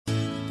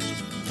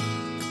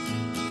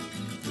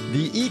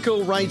The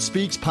Eco Right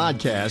Speaks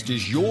podcast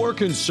is your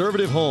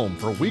conservative home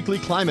for weekly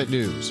climate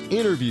news,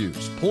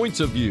 interviews, points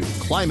of view,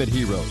 climate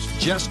heroes,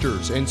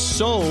 jesters, and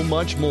so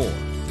much more.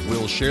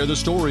 We'll share the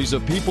stories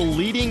of people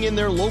leading in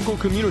their local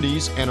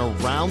communities and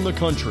around the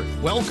country.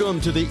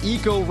 Welcome to the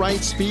Eco Right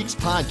Speaks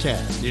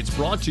podcast. It's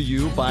brought to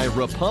you by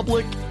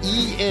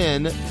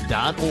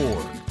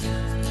republicen.org.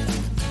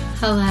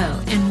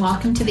 Hello, and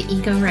welcome to the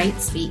Eco Right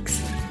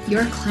Speaks,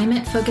 your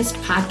climate-focused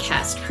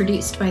podcast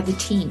produced by the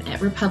team at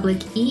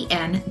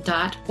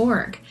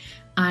republicen.org.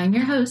 I'm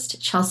your host,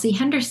 Chelsea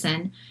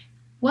Henderson.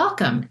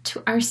 Welcome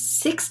to our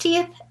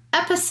 60th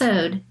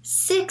episode.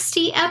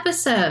 60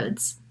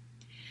 episodes!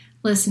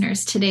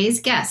 Listeners,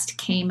 today's guest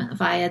came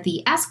via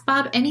the Ask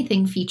Bob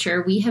Anything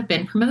feature we have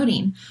been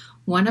promoting.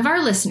 One of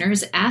our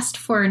listeners asked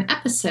for an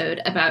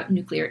episode about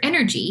nuclear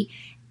energy,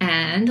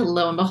 and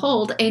lo and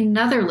behold,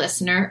 another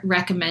listener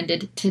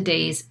recommended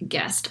today's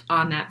guest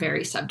on that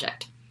very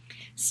subject.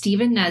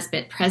 Stephen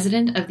Nesbitt,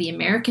 president of the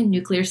American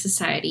Nuclear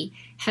Society,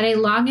 had a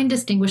long and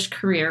distinguished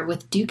career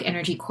with Duke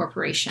Energy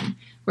Corporation,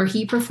 where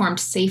he performed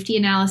safety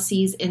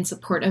analyses in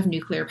support of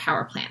nuclear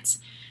power plants.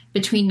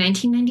 Between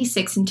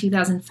 1996 and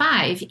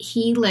 2005,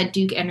 he led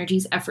Duke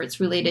Energy's efforts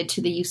related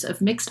to the use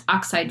of mixed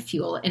oxide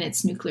fuel in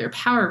its nuclear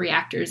power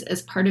reactors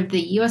as part of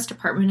the U.S.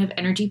 Department of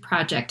Energy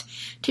project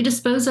to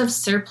dispose of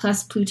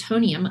surplus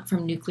plutonium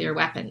from nuclear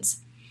weapons.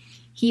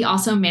 He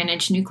also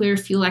managed nuclear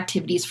fuel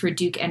activities for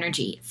Duke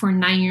Energy. For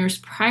 9 years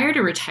prior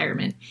to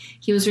retirement,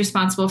 he was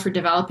responsible for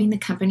developing the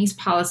company's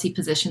policy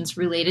positions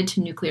related to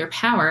nuclear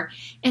power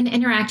and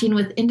interacting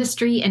with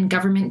industry and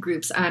government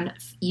groups on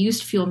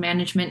used fuel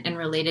management and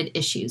related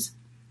issues.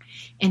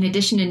 In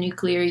addition to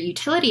nuclear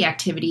utility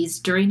activities,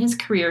 during his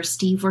career,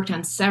 Steve worked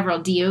on several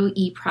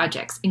DOE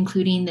projects,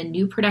 including the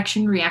New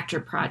Production Reactor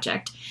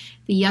Project,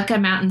 the Yucca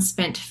Mountain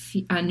Spent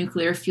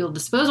Nuclear Fuel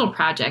Disposal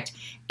Project,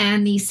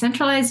 and the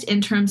Centralized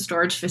Interim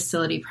Storage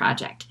Facility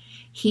Project.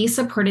 He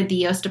supported the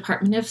U.S.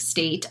 Department of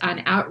State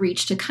on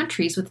outreach to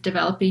countries with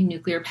developing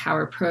nuclear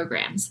power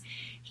programs.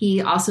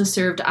 He also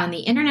served on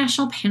the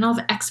International Panel of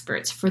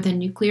Experts for the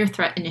Nuclear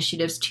Threat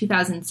Initiative's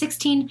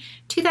 2016,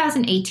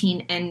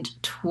 2018,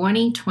 and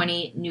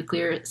 2020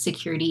 Nuclear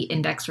Security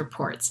Index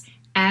reports.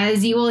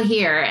 As you will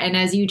hear, and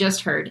as you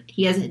just heard,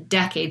 he has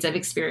decades of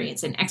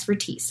experience and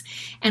expertise.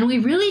 And we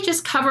really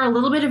just cover a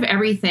little bit of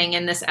everything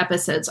in this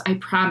episode, so I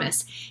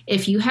promise,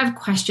 if you have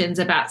questions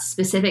about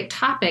specific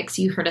topics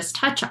you heard us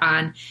touch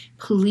on,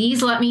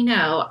 please let me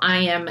know. I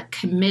am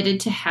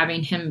committed to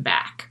having him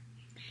back.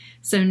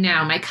 So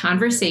now, my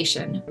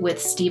conversation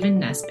with Stephen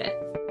Nesbitt.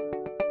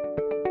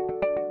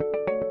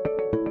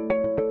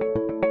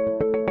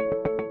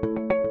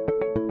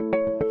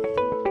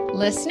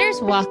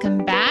 Listeners,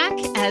 welcome back.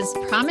 As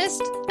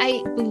promised,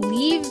 I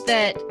believe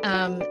that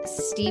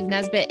Steve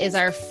Nesbitt is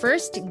our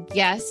first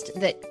guest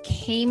that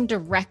came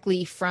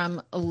directly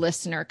from a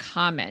listener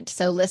comment.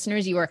 So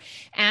listeners, you were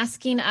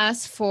asking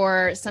us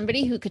for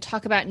somebody who could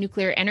talk about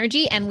nuclear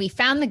energy, and we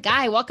found the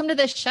guy. Welcome to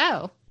the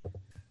show.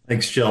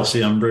 Thanks,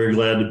 Chelsea. I'm very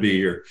glad to be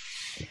here.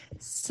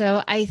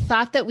 So I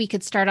thought that we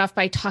could start off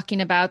by talking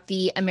about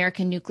the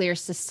American Nuclear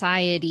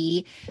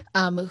Society,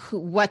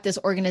 what this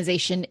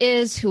organization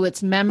is, who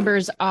its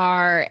members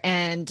are,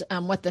 and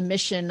what the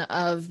mission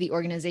of the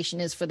organization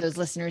is for those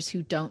listeners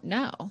who don't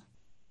know.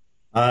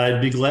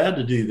 I'd be glad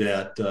to do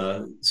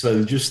that.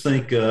 So just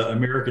think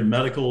American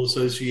Medical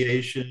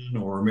Association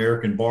or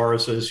American Bar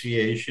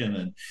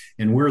Association,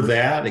 and we're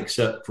that,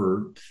 except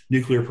for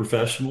nuclear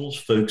professionals,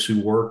 folks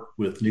who work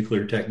with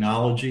nuclear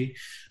technology.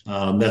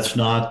 That's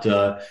not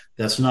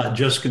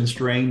just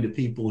constrained to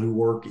people who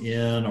work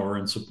in or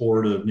in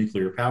support of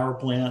nuclear power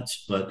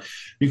plants, but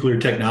nuclear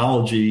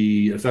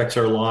technology affects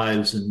our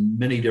lives in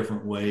many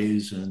different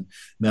ways, in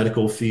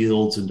medical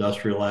fields,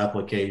 industrial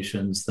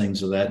applications,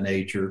 things of that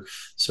nature.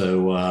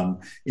 So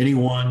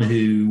anyone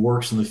who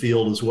works in the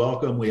field is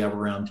welcome. We have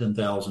around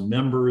 10,000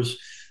 members.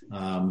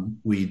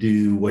 We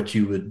do what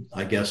you would,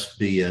 I guess,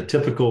 be a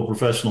typical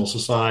professional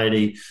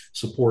society,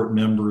 support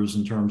members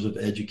in terms of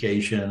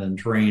education and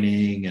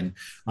training and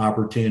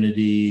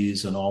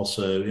opportunities, and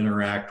also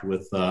interact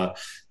with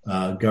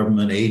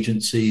government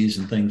agencies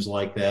and things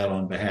like that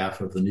on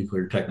behalf of the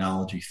nuclear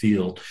technology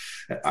field.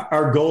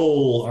 Our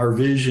goal, our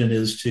vision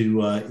is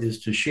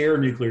to share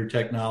nuclear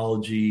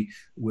technology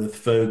with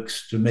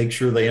folks to make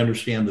sure they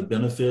understand the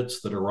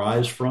benefits that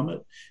arise from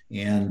it,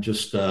 and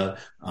just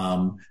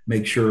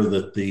make sure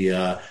that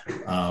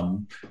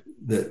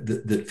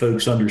that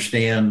folks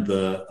understand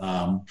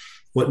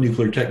what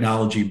nuclear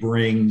technology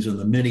brings and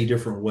the many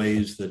different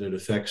ways that it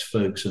affects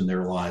folks in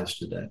their lives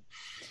today.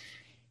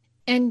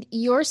 And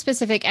your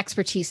specific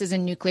expertise is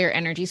in nuclear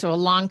energy, so a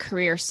long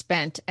career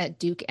spent at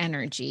Duke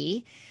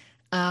Energy.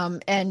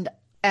 And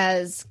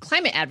as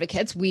climate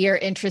advocates, we are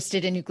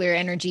interested in nuclear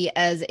energy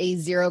as a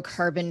zero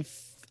carbon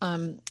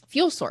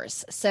fuel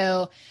source.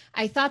 So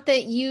I thought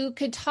that you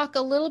could talk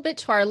a little bit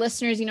to our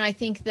listeners. You know, I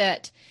think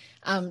that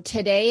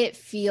Today,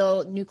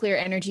 nuclear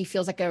energy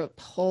feels like a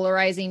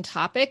polarizing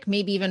topic,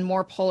 maybe even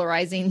more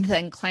polarizing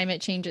than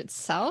climate change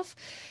itself.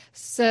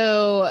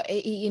 So,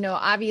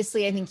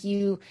 obviously, I think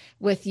you,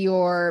 with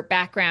your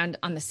background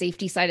on the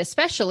safety side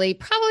especially,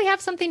 probably have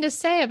something to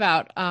say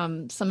about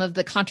some of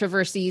the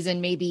controversies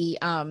and maybe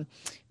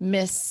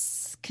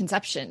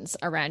misconceptions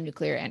around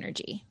nuclear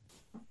energy.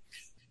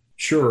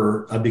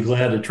 Sure, I'd be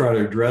glad to try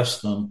to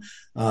address them.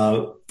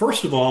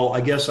 First of all,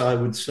 I guess I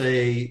would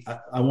say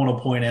I want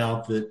to point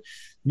out that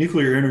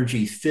nuclear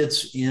energy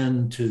fits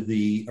into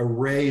the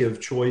array of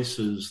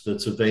choices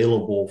that's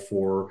available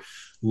for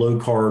low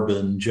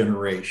carbon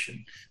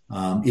generation.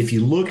 If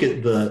you look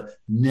at the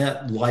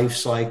net life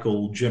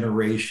cycle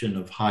generation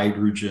of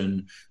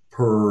hydrogen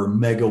per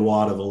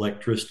megawatt of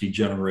electricity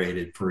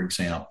generated, for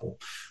example,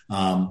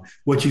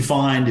 what you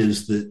find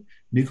is that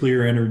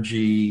nuclear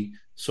energy,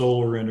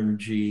 solar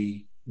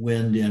energy,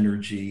 wind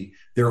energy,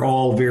 they're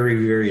all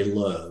very, very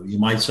low. You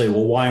might say,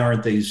 well, why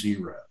aren't they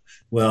zero?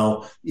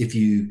 Well, if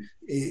you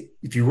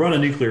run a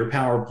nuclear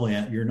power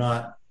plant, you're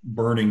not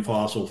burning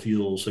fossil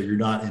fuels, so you're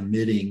not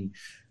emitting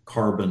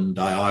carbon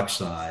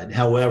dioxide.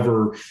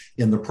 However,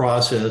 in the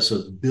process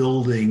of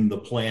building the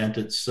plant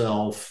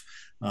itself,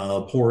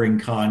 pouring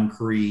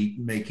concrete,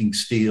 making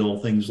steel,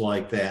 things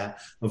like that,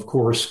 of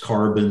course,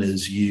 carbon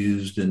is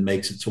used and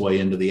makes its way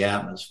into the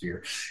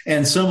atmosphere.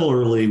 And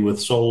similarly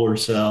with solar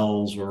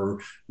cells or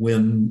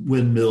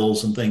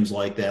windmills and things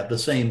like that, the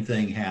same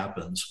thing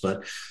happens.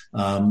 But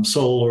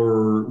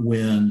solar,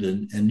 wind,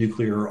 and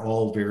nuclear are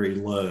all very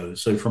low.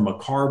 So from a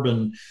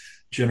carbon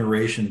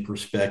generation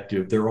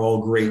perspective, they're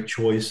all great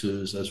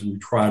choices as we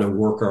try to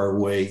work our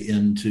way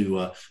into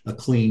a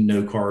clean,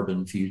 no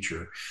carbon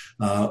future.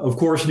 Of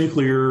course,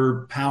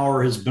 nuclear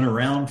power has been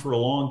around for a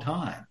long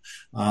time,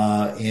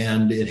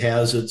 and it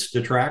has its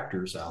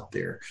detractors out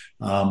there.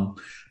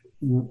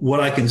 What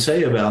I can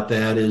say about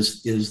that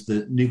is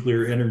that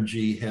nuclear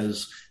energy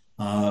has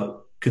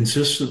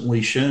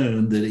consistently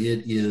shown that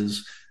it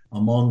is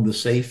among the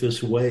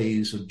safest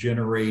ways of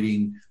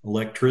generating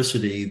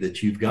electricity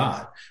that you've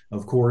got.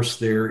 Of course,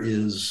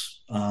 there's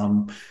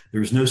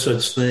no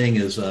such thing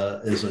as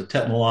a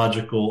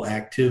technological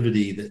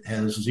activity that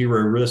has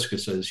zero risk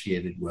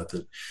associated with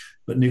it.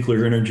 But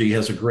nuclear energy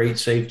has a great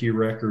safety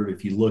record.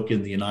 If you look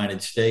in the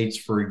United States,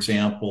 for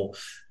example,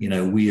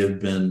 we've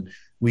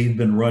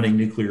been running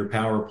nuclear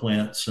power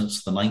plants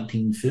since the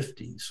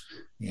 1950s,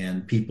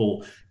 and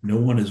no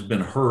one has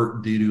been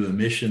hurt due to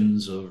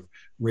emissions of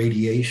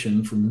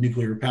radiation from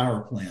nuclear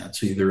power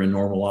plants, either in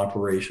normal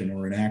operation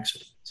or in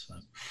accidents.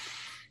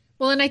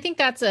 Well, and I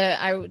think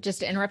I would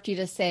just interrupt you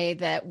to say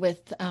that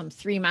with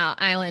 3 Mile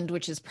Island,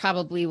 which is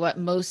probably what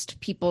most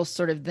people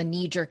sort of the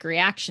knee-jerk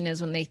reaction is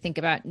when they think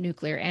about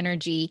nuclear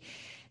energy,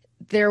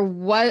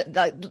 the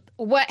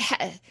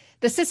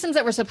systems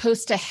that were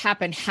supposed to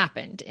happen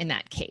happened in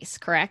that case,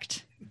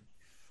 correct?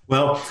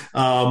 Well,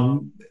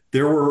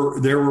 there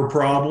were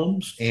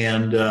problems,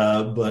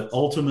 but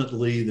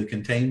ultimately the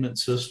containment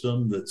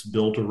system that's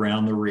built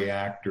around the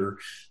reactor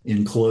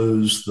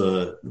enclosed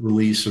the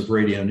release of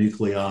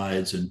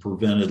radionuclides and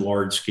prevented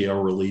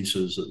large-scale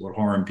releases that would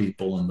harm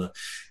people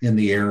in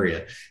the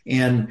area.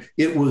 And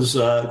it was,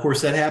 of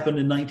course, that happened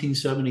in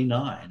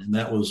 1979, and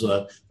that was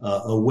a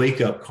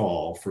wake-up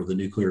call for the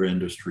nuclear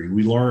industry.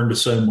 We learned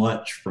so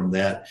much from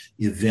that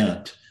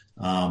event.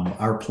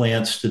 Our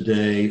plants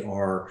today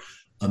are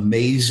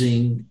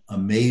amazing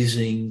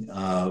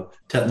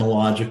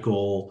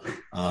technological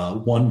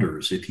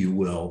wonders, if you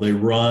will. They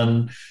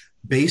run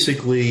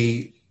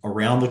basically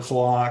around the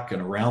clock and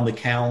around the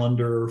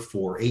calendar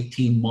for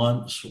 18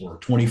 months or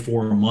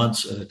 24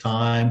 months at a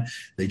time.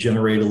 They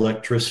generate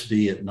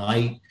electricity at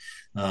night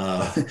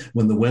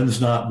when the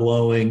wind's not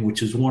blowing,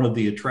 which is one of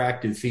the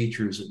attractive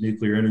features that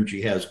nuclear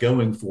energy has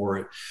going for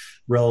it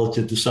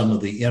relative to some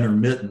of the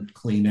intermittent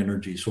clean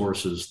energy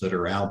sources that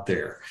are out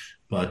there.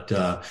 But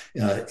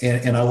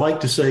and I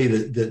like to say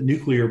that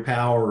nuclear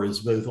power is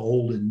both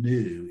old and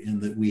new, in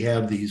that we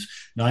have these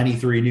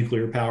 93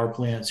 nuclear power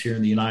plants here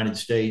in the United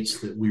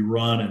States that we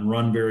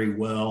run very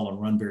well and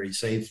run very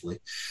safely.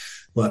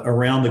 But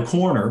around the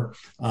corner,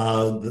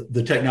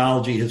 the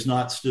technology has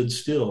not stood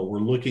still. We're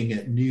looking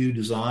at new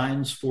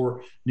designs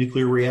for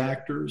nuclear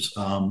reactors.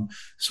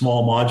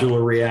 Small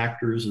modular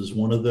reactors is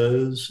one of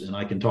those, and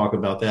I can talk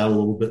about that a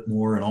little bit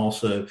more. And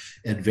also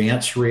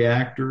advanced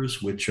reactors,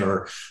 which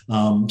are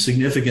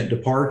significant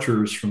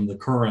departures from the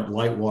current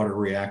light water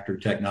reactor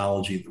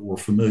technology that we're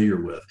familiar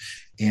with.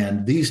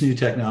 And these new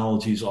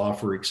technologies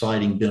offer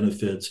exciting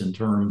benefits in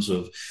terms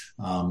of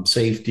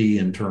safety,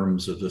 in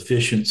terms of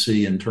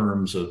efficiency, in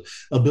terms of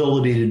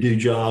ability to do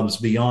jobs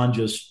beyond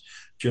just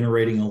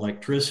generating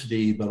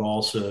electricity, but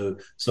also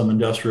some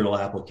industrial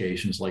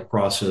applications like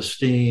processed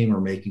steam or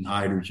making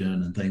hydrogen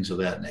and things of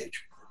that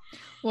nature.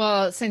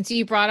 Well, since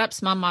you brought up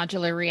small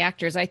modular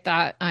reactors, I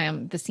thought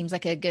this seems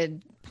like a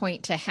good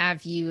point to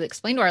have you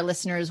explain to our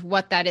listeners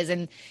what that is.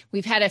 And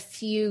we've had a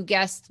few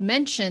guests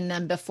mention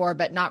them before,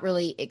 but not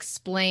really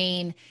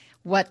explain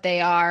what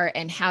they are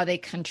and how they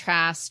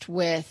contrast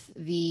with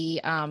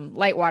the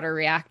light water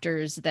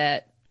reactors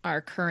that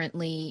are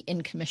currently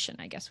in commission,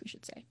 I guess we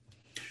should say?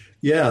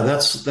 Yeah,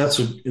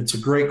 it's a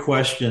great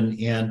question.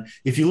 And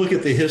if you look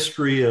at the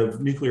history of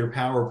nuclear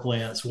power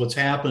plants, what's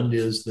happened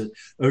is that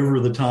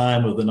over the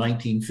time of the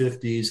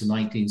 1950s, the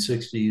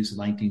 1960s,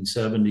 the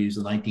 1970s,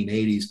 the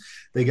 1980s,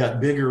 they got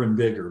bigger and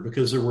bigger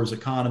because there was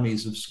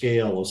economies of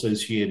scale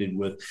associated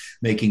with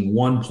making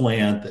one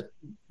plant that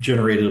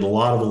generated a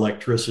lot of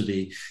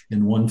electricity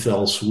in one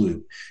fell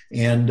swoop.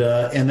 And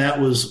that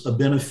was a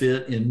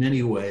benefit in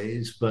many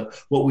ways. But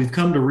what we've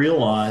come to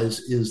realize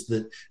is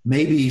that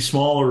maybe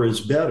smaller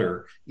is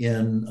better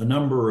in a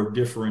number of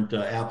different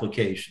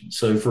applications.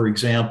 So, for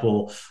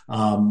example,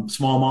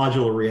 small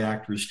modular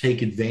reactors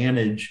take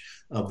advantage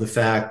of the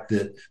fact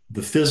that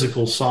the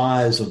physical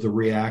size of the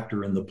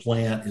reactor in the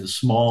plant is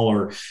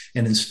smaller.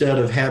 And instead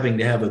of having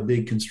to have a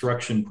big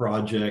construction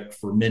project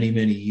for many,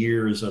 many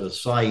years at a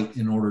site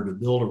in order to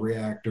build a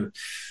reactor,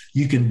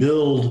 you can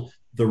build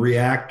the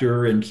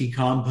reactor and key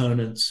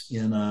components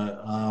in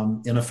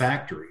a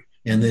factory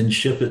and then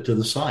ship it to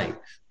the site,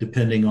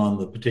 depending on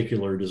the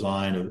particular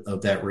design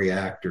of that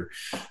reactor.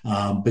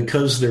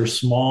 Because they're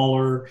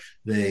smaller,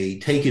 they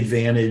take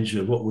advantage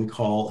of what we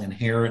call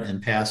inherent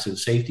and passive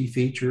safety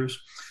features.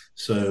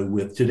 So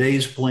with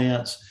today's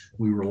plants,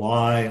 we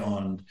rely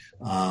on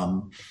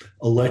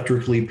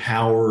electrically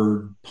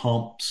powered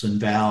pumps and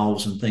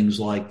valves and things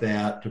like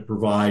that to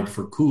provide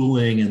for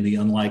cooling in the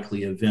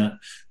unlikely event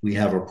we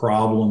have a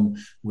problem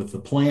with the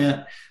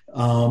plant.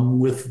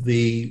 With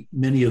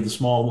many of the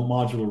small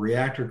modular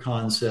reactor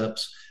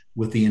concepts,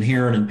 with the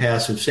inherent and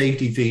passive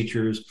safety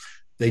features,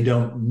 they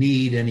don't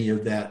need any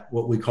of that,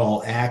 what we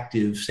call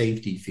active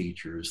safety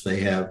features.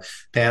 They have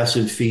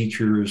passive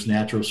features,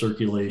 natural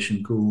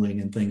circulation,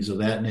 cooling, and things of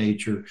that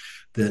nature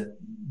that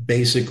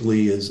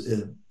basically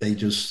they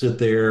just sit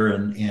there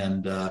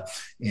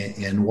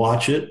and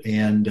watch it,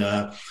 and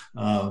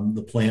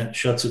the plant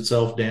shuts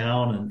itself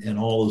down, and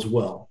all is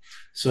well.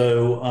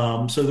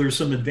 So there's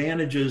some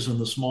advantages in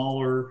the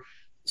smaller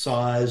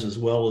size as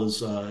well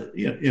as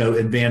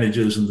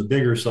advantages in the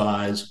bigger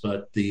size,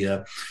 but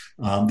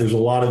there's a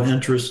lot of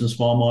interest in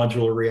small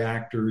modular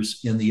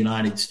reactors in the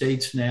United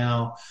States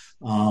now.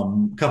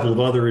 A couple of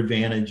other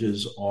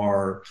advantages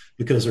are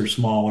because they're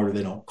smaller,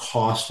 they don't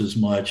cost as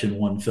much in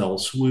one fell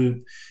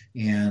swoop.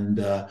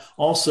 And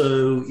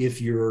also, if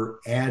you're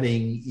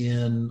adding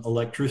in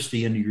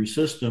electricity into your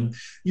system,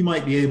 you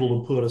might be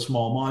able to put a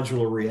small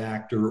modular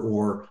reactor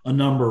or a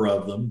number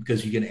of them,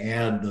 because you can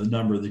add the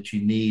number that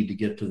you need to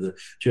get to the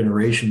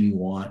generation you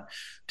want,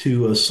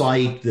 to a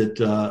site that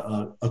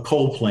a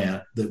coal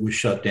plant that was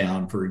shut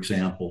down, for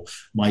example,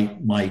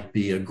 might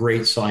be a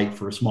great site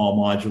for a small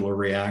modular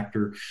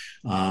reactor.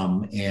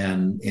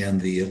 And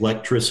the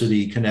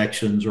electricity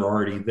connections are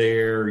already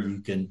there. You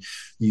can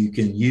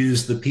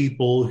use the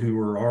people who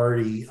are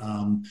already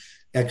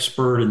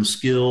expert and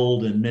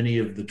skilled in many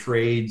of the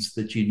trades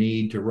that you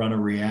need to run a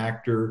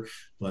reactor,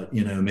 but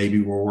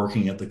maybe we're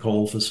working at the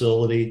coal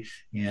facility,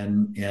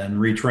 and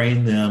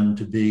retrain them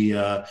to be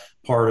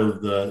part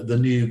of the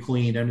new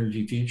clean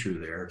energy future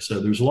there. So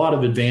there's a lot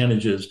of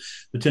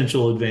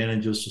potential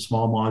advantages to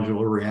small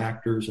modular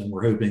reactors, and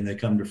we're hoping they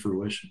come to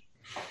fruition.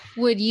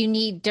 Would you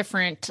need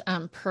different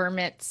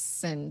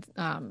permits? And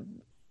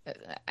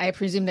I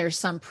presume there's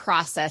some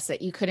process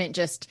that you couldn't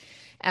just,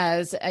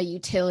 as a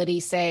utility,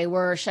 say,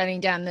 we're shutting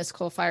down this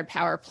coal-fired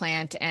power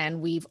plant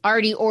and we've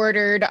already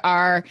ordered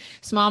our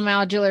small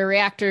modular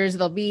reactors.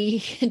 They'll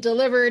be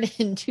delivered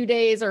in 2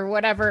 days or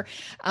whatever.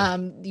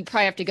 You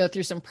probably have to go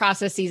through some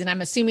processes, and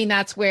I'm assuming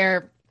that's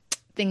where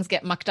things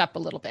get mucked up a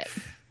little bit.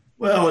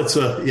 Well, it's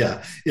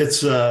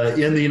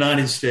in the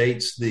United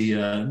States,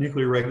 the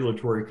Nuclear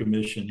Regulatory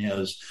Commission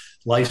has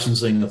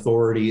licensing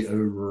authority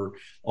over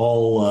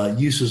all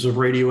uses of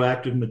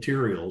radioactive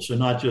materials, and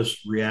not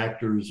just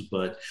reactors,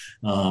 but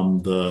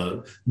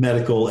the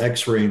medical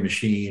X-ray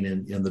machine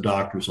in the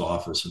doctor's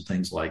office and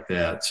things like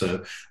that.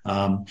 So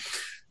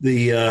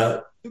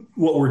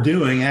what we're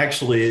doing,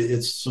 actually,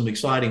 it's some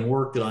exciting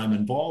work that I'm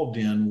involved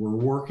in. We're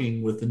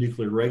working with the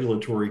Nuclear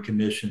Regulatory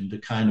Commission to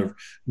kind of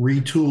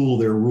retool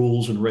their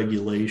rules and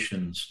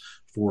regulations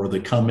for the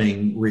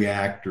coming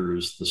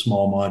reactors, the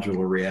small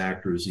modular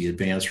reactors, the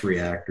advanced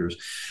reactors,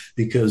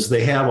 because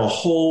they have a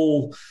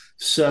whole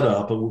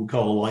setup of what we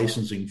call a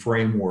licensing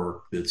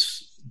framework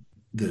that's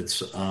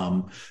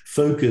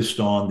focused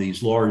on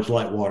these large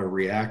light water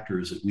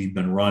reactors that we've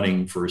been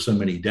running for so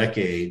many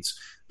decades.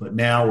 But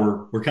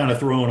now we're kind of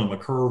throwing them a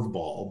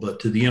curveball. But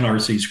to the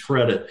NRC's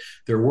credit,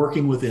 they're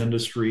working with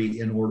industry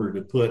in order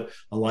to put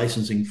a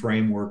licensing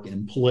framework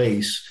in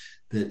place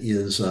that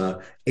is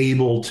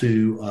able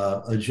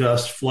to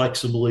adjust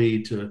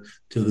flexibly to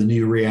the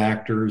new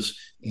reactors.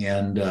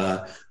 And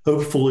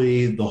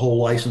hopefully the whole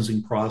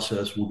licensing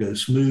process will go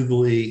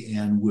smoothly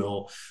and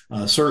will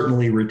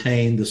certainly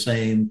retain the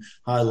same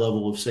high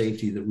level of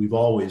safety that we've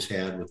always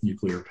had with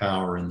nuclear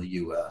power in the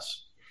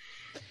U.S.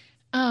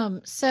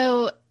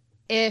 So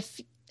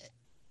if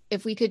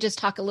we could just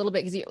talk a little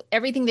bit, because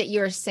everything that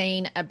you're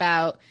saying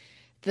about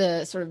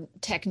the sort of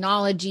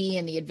technology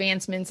and the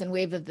advancements and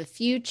wave of the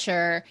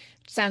future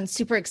sounds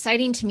super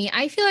exciting to me.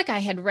 I feel like I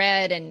had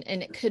read, and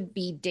it could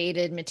be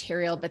dated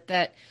material, but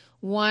that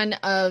one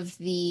of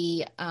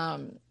the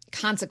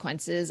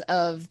consequences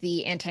of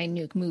the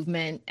anti-nuke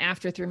movement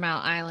after 3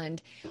 Mile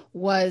Island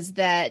was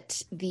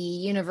that the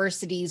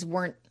universities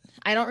weren't,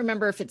 I don't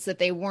remember if it's that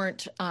they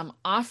weren't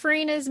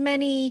offering as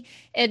many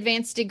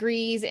advanced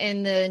degrees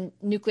in the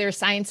nuclear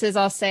sciences,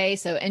 I'll say,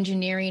 so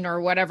engineering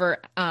or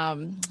whatever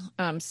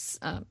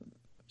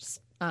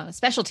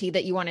specialty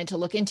that you wanted to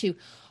look into,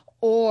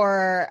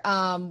 or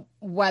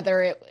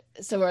whether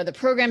are the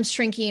programs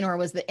shrinking or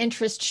was the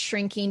interest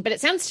shrinking? But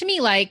it sounds to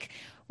me like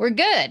we're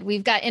good.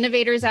 We've got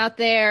innovators out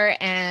there,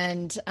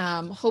 and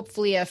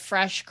hopefully a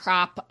fresh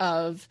crop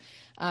of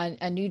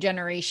a new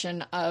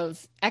generation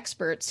of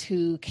experts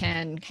who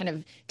can kind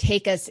of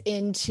take us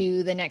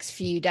into the next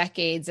few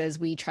decades as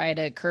we try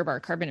to curb our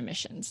carbon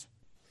emissions.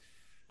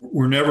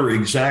 We're never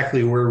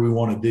exactly where we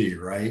want to be,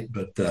 right?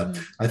 But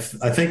I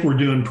think we're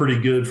doing pretty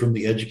good from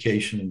the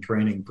education and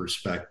training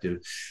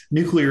perspective.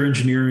 Nuclear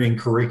engineering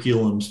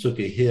curriculums took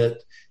a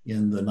hit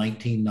in the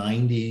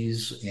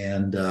 1990s,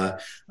 and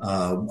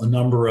a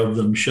number of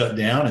them shut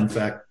down. In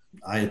fact,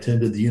 I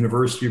attended the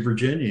University of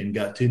Virginia and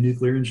got 2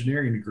 nuclear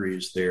engineering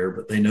degrees there,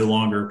 but they no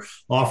longer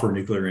offer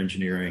nuclear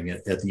engineering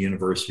at the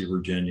University of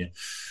Virginia.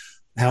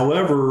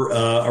 However,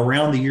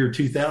 around the year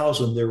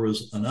 2000, there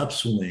was an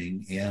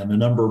upswing, and a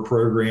number of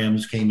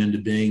programs came into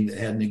being that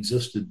hadn't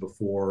existed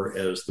before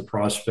as the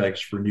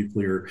prospects for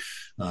nuclear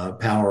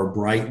power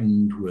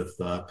brightened with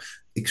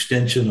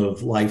extension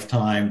of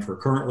lifetime for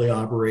currently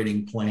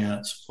operating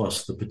plants,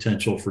 plus the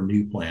potential for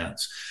new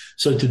plants.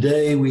 So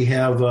today we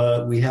have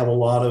a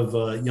lot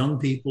of young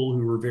people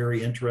who are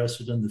very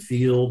interested in the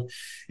field.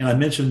 And I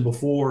mentioned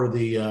before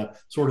the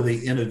sort of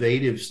the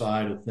innovative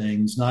side of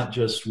things, not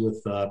just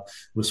with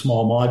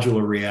small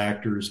modular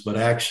reactors, but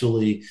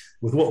actually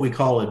with what we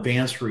call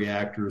advanced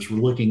reactors.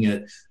 We're looking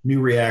at new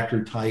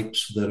reactor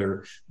types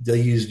they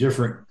use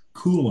different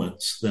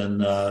coolants than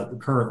the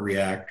current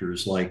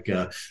reactors. Like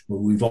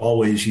we've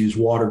always used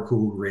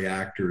water-cooled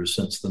reactors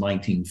since the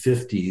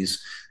 1950s,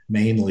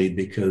 mainly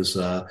because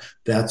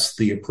that's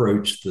the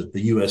approach that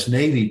the U.S.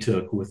 Navy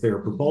took with their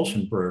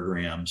propulsion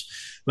programs.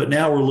 But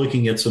now we're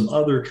looking at some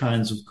other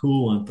kinds of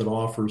coolant that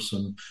offer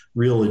some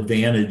real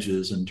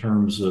advantages in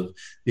terms of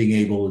being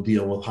able to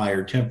deal with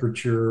higher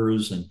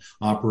temperatures and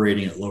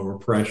operating at lower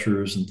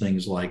pressures and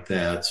things like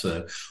that.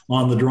 So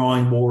on the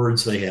drawing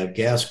boards, they have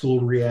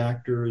gas-cooled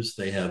reactors,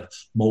 they have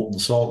molten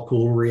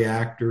salt-cooled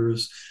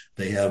reactors,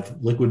 they have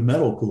liquid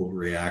metal cooled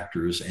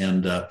reactors,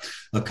 and a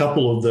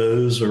couple of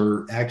those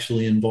are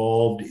actually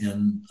involved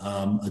in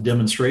a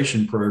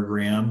demonstration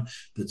program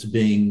that's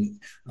being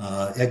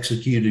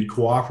executed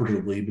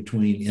cooperatively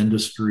between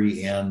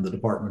industry and the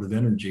Department of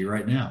Energy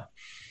right now.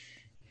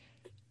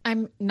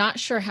 I'm not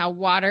sure how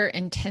water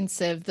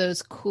intensive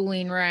those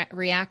cooling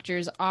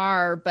reactors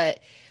are,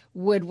 but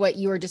would what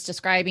you were just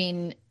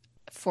describing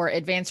for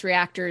advanced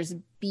reactors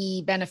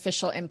be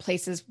beneficial in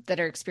places that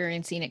are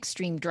experiencing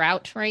extreme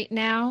drought right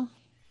now?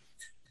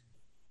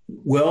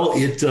 Well,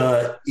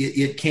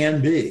 it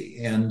can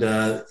be, and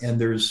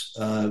there's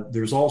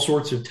all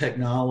sorts of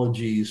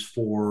technologies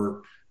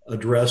for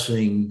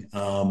addressing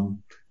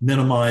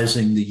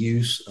minimizing the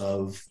use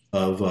of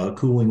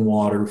cooling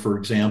water. For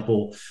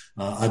example,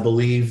 I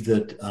believe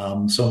that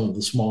some of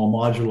the small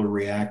modular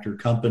reactor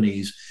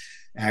companies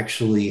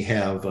actually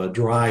have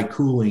dry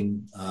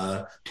cooling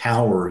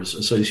towers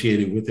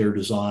associated with their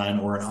design,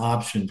 or an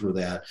option for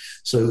that.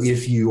 So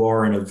if you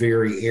are in a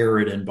very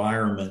arid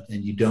environment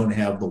and you don't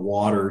have the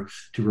water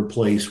to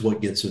replace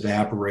what gets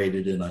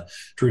evaporated in a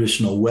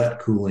traditional wet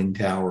cooling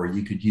tower,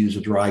 you could use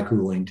a dry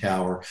cooling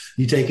tower.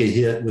 You take a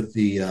hit with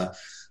the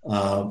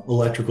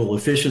electrical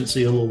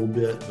efficiency a little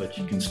bit, but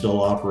you can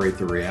still operate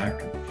the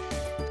reactor.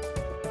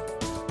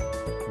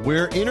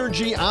 We're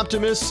energy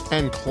optimists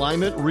and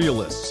climate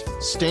realists.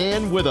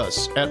 Stand with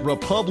us at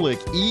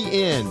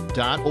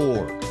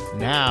republicen.org.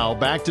 Now,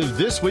 back to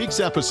this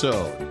week's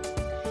episode.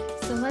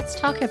 So let's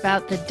talk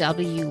about the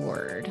W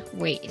word,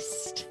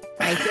 waste.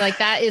 I feel like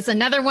that is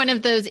another one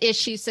of those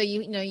issues. So,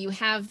 you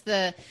have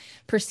the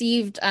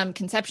perceived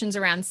conceptions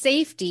around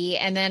safety,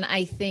 and then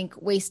I think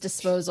waste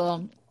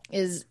disposal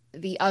is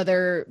the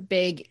other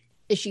big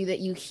issue that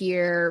you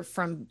hear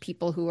from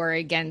people who are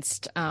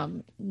against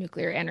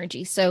nuclear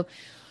energy. So,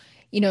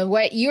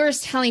 what you're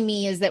telling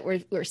me is that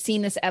we're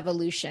seeing this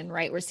evolution,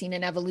 right? We're seeing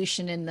an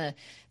evolution in the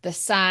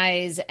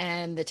size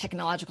and the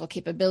technological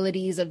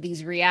capabilities of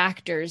these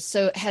reactors.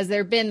 So has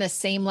there been the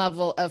same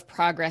level of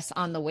progress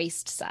on the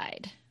waste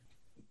side?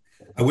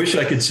 I wish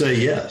I could say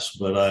yes,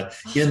 but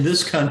in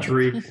this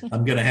country,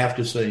 I'm going to have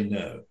to say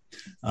no.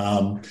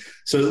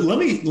 So let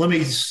me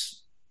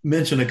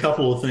mention a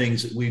couple of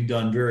things that we've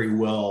done very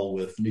well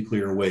with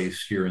nuclear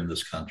waste here in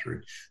this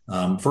country.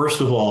 First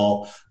of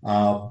all,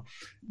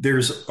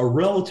 there's a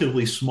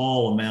relatively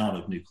small amount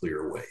of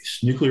nuclear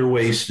waste. Nuclear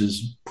waste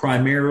is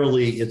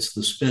primarily, it's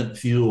the spent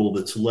fuel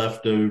that's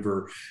left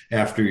over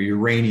after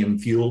uranium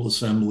fuel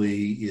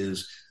assembly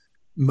is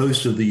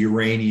most of the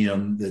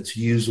uranium that's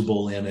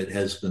usable in it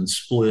has been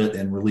split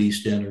and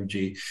released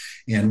energy.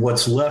 And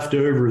what's left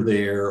over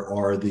there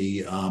are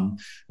the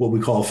what we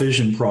call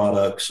fission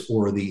products,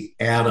 or the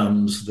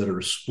atoms that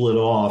are split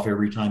off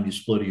every time you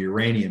split a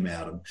uranium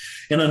atom.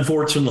 And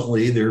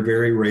unfortunately, they're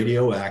very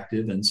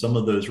radioactive, and some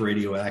of those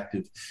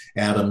radioactive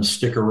atoms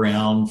stick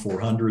around for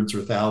hundreds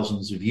or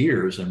thousands of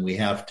years, and we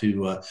have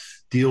to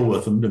deal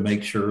with them to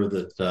make sure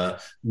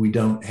that we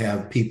don't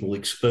have people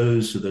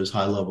exposed to those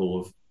high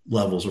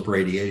levels of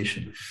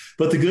radiation.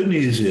 But the good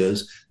news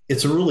is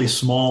it's a really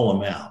small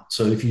amount.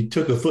 So if you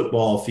took a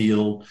football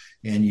field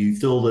and you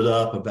filled it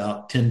up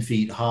about 10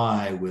 feet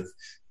high with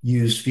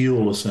used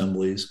fuel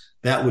assemblies,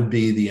 that would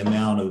be the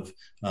amount of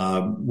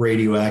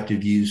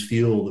radioactive used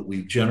fuel that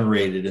we've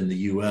generated in the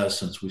U.S.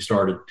 since we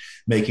started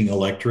making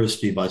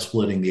electricity by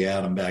splitting the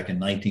atom back in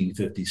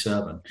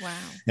 1957. Wow.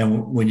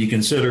 And when you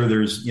consider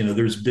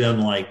there's been,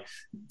 like,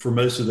 for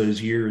most of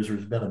those years,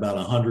 there's been about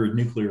 100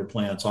 nuclear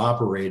plants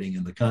operating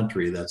in the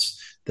country.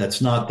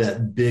 That's not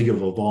that big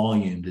of a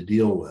volume to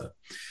deal with.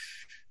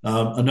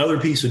 Another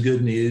piece of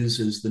good news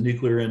is the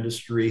nuclear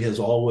industry has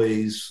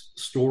always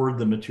stored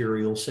the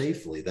material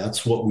safely.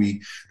 That's what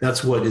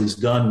is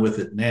done with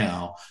it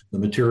now. The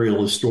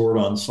material is stored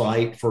on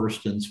site,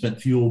 first in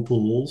spent fuel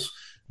pools,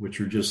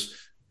 which are just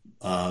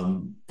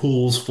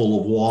pools full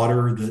of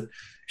water that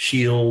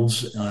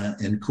shields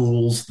and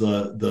cools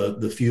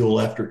the fuel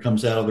after it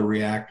comes out of the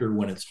reactor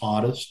when it's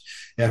hottest.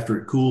 After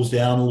it cools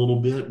down a little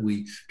bit,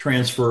 we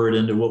transfer it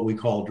into what we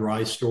call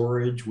dry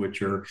storage,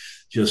 which are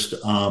just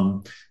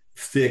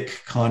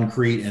thick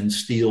concrete and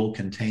steel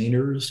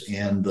containers,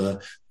 and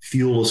the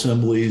fuel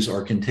assemblies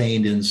are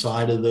contained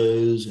inside of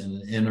those in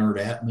an inert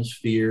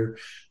atmosphere.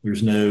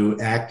 There's no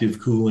active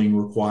cooling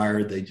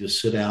required. They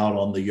just sit out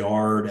on the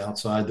yard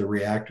outside the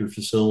reactor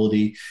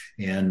facility,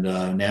 and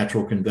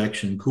natural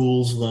convection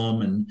cools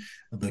them, and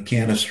the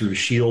canisters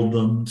shield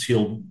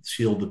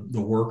the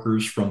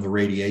workers from the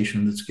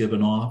radiation that's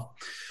given off.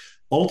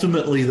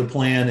 Ultimately, the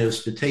plan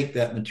is to take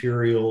that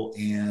material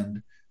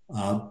and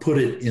put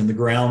it in the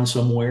ground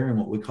somewhere in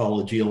what we call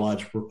a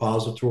geologic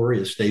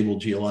repository, a stable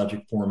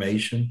geologic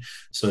formation,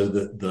 so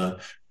that the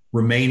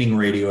remaining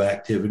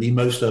radioactivity,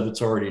 most of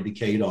it's already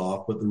decayed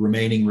off, but the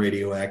remaining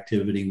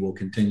radioactivity will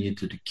continue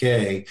to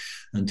decay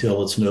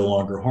until it's no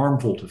longer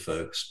harmful to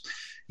folks.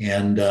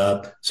 And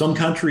some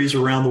countries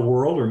around the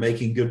world are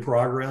making good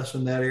progress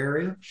in that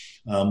area.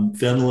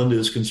 Finland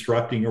is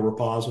constructing a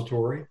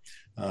repository.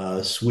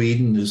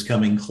 Sweden is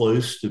coming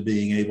close to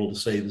being able to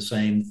say the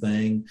same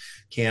thing.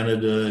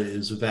 Canada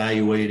is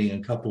evaluating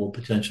a couple of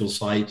potential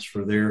sites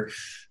for their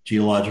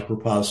geologic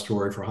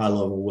repository for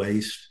high-level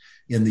waste.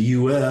 In the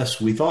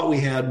U.S., we thought we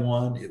had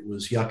one. It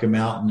was Yucca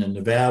Mountain in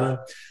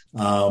Nevada,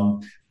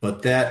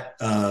 but that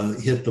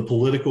hit the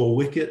political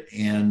wicket,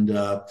 and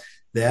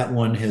that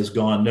one has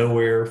gone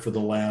nowhere for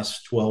the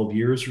last 12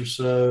 years or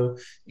so,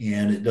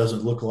 and it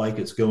doesn't look like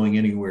it's going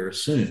anywhere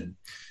soon.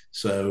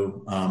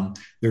 So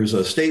there's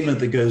a statement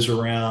that goes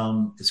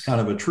around. It's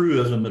kind of a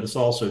truism, but it's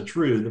also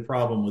true. The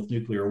problem with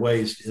nuclear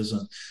waste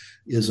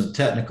isn't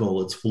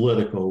technical, it's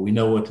political. We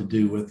know what to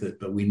do with it,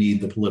 but we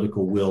need the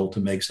political will to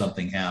make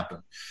something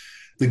happen.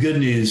 The good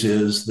news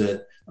is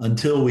that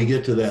until we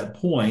get to that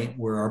point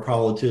where our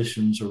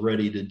politicians are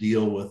ready to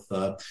deal with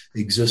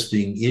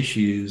existing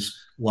issues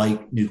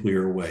like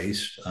nuclear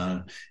waste,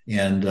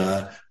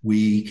 and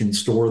we can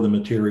store the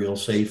material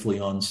safely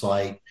on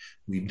site.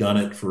 We've done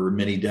it for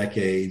many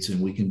decades,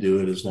 and we can do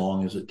it as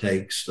long as it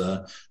takes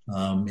in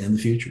the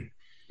future.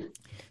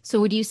 So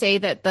would you say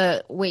that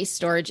the waste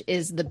storage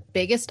is the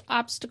biggest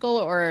obstacle,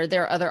 or are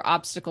there other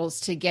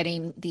obstacles to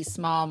getting these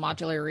small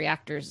modular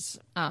reactors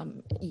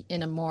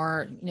in a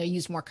more,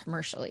 used more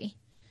commercially?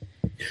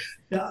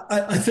 Yeah, I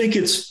don't think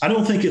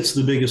it's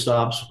the biggest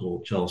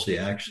obstacle, Chelsea,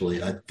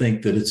 actually. I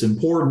think that it's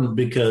important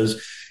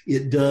because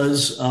it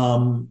does,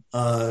 in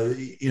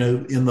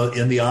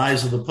the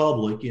eyes of the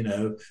public,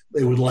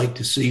 they would like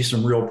to see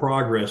some real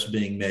progress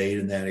being made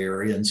in that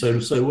area. And so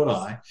would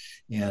I.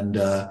 And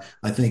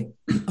I think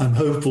I'm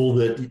hopeful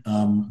that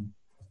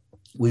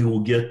we will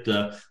get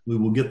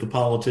the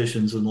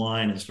politicians in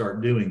line and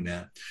start doing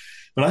that.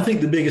 But I think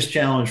the biggest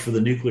challenge for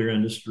the nuclear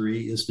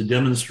industry is to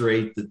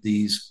demonstrate that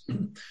these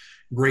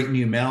great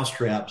new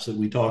mousetraps that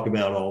we talk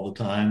about all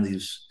the time,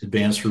 these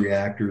advanced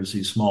reactors,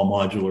 these small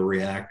modular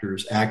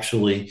reactors,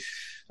 actually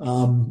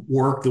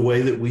work the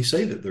way that we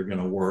say that they're going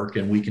to work,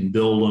 and we can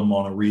build them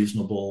on a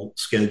reasonable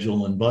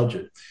schedule and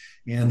budget.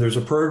 And there's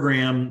a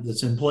program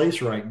that's in place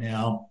right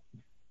now.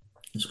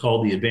 It's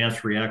called the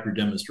Advanced Reactor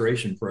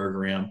Demonstration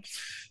Program.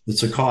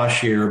 It's a cost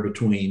share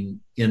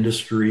between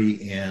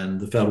industry and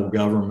the federal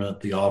government,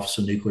 the Office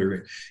of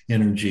Nuclear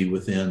Energy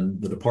within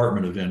the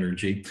Department of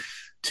Energy,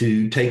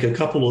 to take a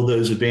couple of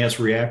those advanced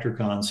reactor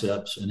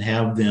concepts and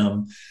have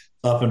them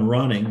up and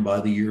running by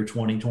the year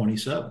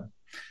 2027.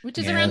 Which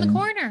is around the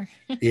corner.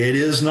 It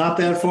is not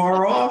that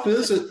far off,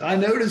 is it? I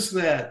noticed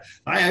that.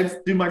 I have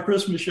to do my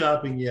Christmas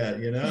shopping yet,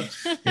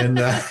 And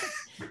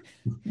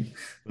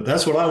but But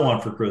that's what I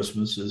want for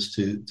Christmas is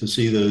to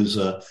see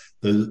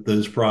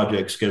those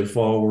projects go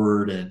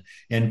forward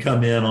and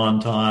come in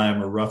on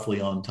time or roughly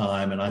on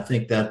time. And I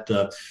think that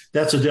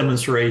that's a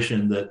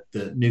demonstration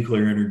that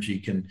nuclear energy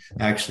can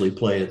actually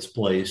play its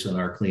place in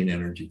our clean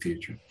energy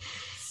future.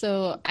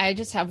 So I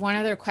just have one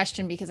other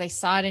question because I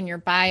saw it in your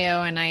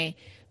bio and I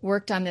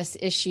worked on this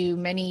issue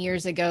many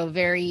years ago,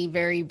 very,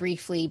 very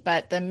briefly,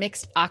 but the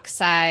mixed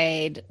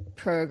oxide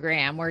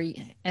program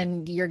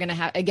and you're going to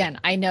have, again,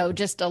 I know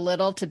just a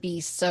little to be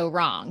so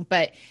wrong,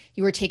 but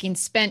you were taking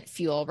spent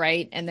fuel,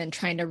 right? And then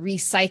trying to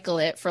recycle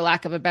it, for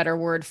lack of a better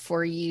word,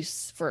 for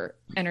use, for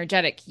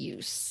energetic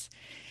use.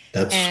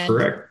 That's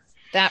correct.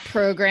 That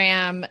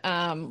program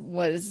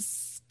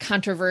was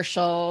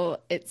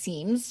controversial, it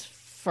seems,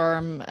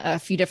 from a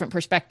few different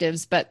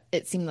perspectives, but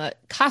it seemed that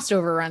cost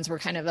overruns were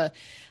kind of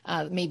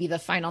maybe the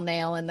final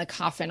nail in the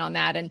coffin on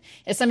that. And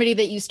as somebody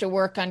that used to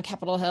work on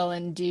Capitol Hill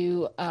and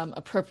do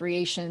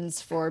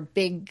appropriations for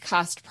big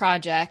cost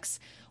projects,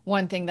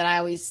 one thing that I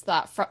always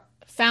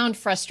found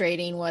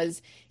frustrating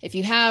was if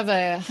you have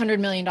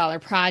 $100 million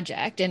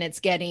project and it's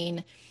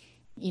getting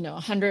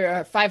 $100,000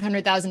 or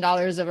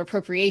 $500,000 of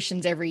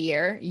appropriations every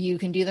year, you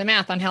can do the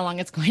math on how long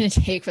it's going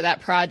to take for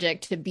that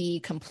project to be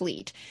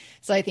complete.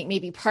 So I think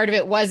maybe part of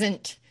it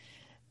wasn't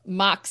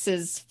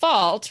MOX's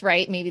fault,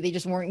 right? Maybe they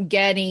just weren't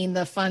getting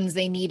the funds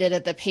they needed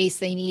at the pace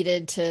they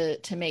needed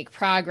to make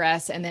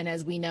progress. And then,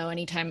 as we know,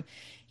 anytime,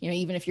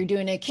 even if you're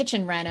doing a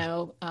kitchen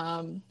reno,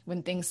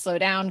 when things slow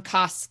down,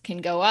 costs can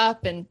go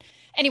up. And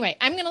anyway,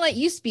 I'm going to let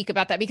you speak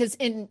about that because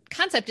in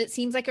concept, it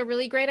seems like a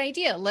really great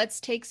idea. Let's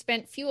take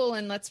spent fuel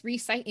and let's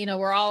recycle,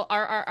 we're all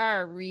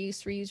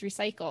reuse,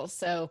 recycle.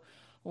 So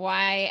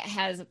why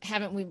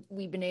haven't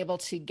we been able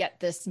to get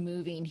this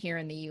moving here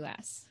in the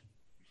U.S.?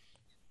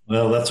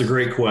 Well, that's a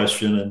great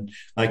question, and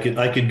I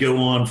could go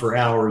on for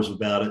hours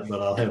about it, but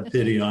I'll have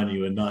pity on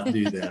you and not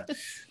do that.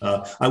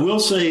 I will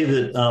say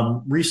that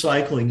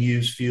recycling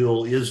used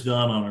fuel is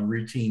done on a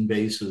routine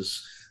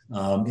basis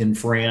in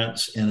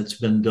France, and it's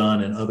been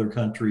done in other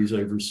countries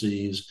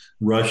overseas.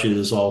 Russia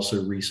is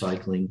also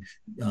recycling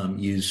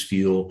used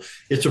fuel.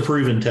 It's a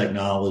proven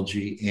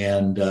technology,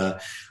 and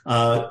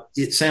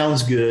it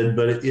sounds good,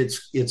 but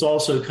it's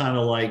also kind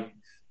of like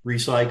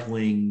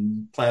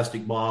recycling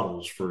plastic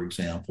bottles, for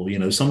example.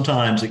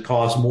 Sometimes it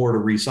costs more to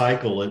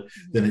recycle it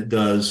than it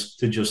does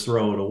to just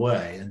throw it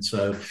away. And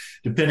so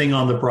depending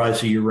on the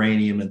price of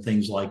uranium and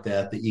things like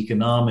that, the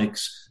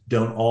economics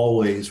don't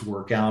always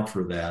work out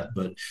for that.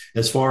 But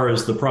as far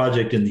as the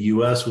project in the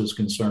U.S. was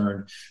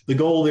concerned, the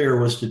goal there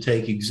was to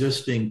take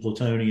existing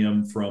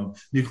plutonium from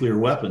nuclear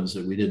weapons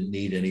that we didn't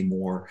need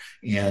anymore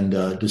and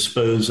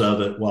dispose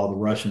of it while the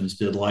Russians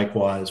did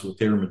likewise with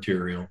their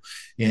material.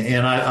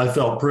 And I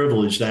felt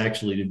privileged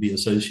actually to be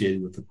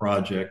associated with the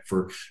project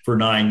for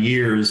 9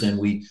 years. And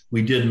we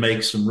did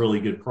make some really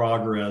good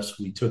progress.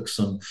 We took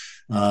some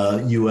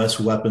U.S.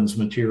 weapons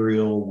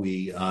material.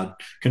 We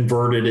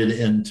converted it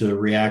into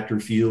reactor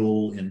fuel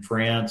in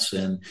France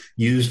and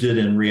used it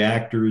in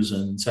reactors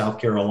in South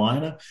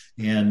Carolina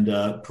and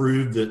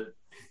proved that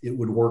it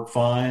would work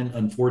fine.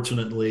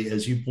 Unfortunately,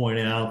 as you point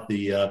out,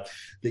 the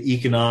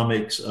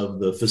economics of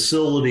the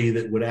facility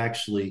that would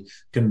actually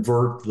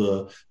convert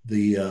the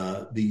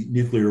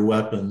nuclear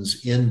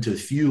weapons into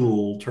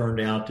fuel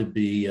turned out to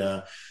be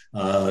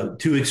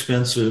too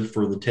expensive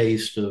for the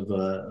taste of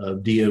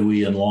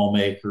DOE and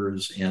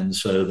lawmakers, and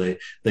so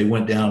they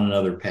went down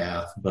another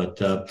path.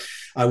 But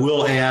I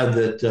will add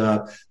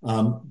that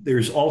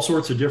there's all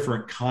sorts of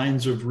different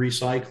kinds of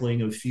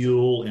recycling of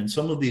fuel, and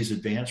some of these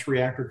advanced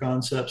reactor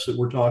concepts that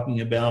we're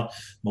talking about,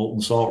 molten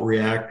salt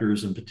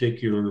reactors, in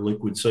particular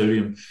liquid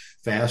sodium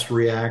fast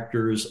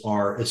reactors,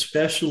 are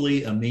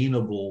especially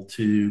amenable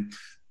to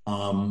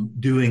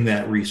doing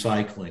that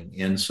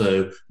recycling. And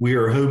so we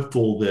are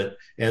hopeful that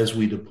as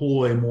we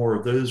deploy more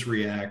of those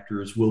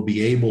reactors, we'll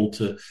be able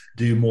to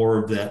do more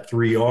of that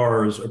 3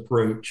 R's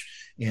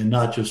approach and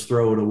not just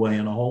throw it away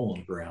in a hole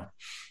in the ground.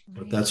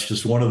 But that's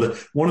just one of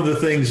the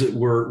things that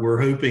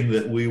we're hoping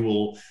that we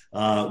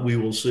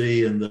will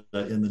see in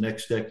the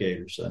next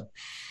decade or so.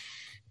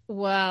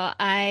 Well,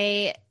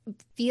 I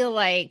feel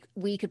like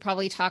we could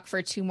probably talk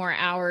for 2 more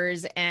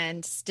hours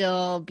and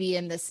still be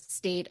in this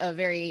state of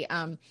very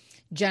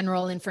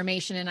general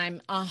information. And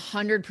I'm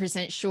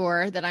 100%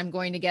 sure that I'm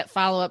going to get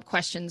follow-up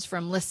questions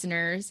from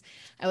listeners.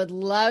 I would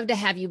love to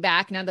have you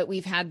back now that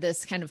we've had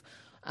this kind of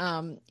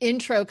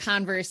intro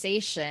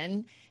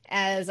conversation.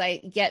 As I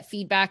get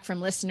feedback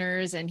from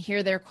listeners and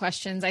hear their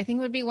questions, I think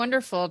it would be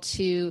wonderful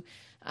to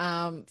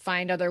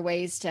find other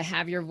ways to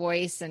have your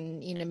voice, and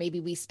maybe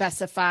we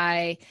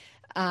specify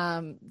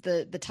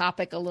the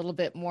topic a little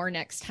bit more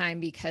next time,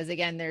 because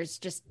again, there's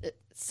just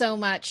so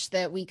much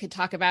that we could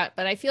talk about.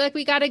 But I feel like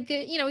we got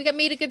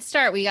made a good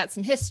start. We got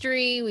some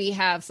history, we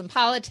have some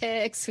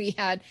politics, we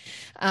had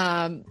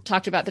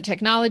talked about the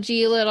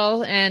technology a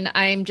little, and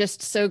I'm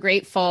just so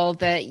grateful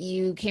that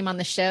you came on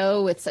the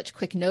show with such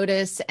quick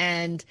notice,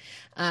 and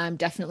I'm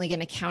definitely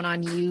going to count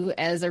on you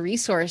as a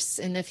resource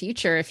in the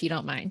future, if you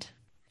don't mind.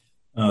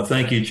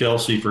 Thank you,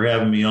 Chelsea, for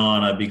having me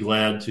on. I'd be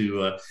glad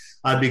to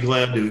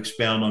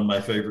expound on my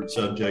favorite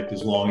subject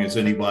as long as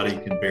anybody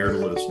can bear to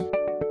listen.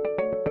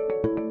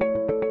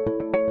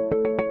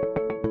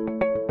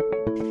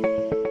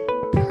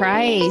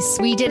 Price,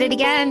 we did it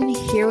again.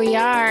 Here we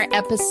are,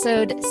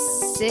 episode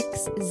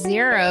 60.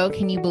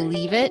 Can you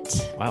believe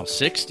it? Wow,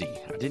 60.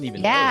 I didn't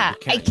even know. Yeah,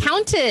 I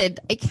counted.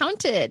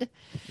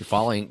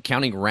 You're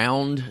counting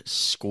round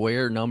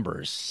square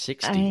numbers.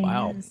 60.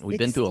 Wow. 60. We've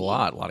been through a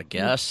lot of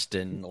guests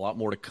and a lot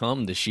more to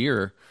come this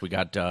year. We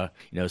got,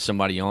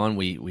 somebody on.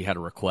 We had a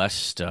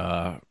request,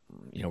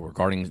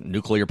 regarding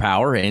nuclear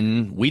power,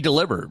 and we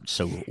delivered.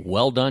 So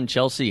well done,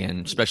 Chelsea,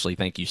 and especially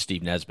thank you,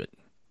 Steve Nesbitt.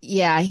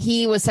 Yeah,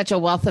 he was such a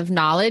wealth of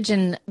knowledge.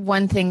 And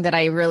one thing that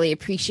I really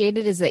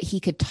appreciated is that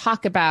he could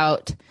talk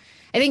about,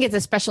 I think it's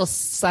a special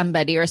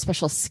somebody or a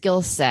special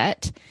skill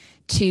set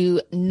to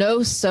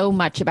know so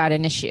much about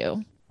an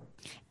issue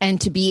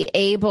and to be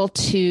able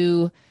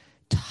to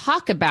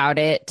talk about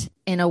it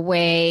in a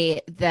way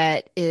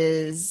that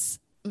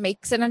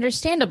makes it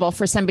understandable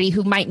for somebody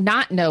who might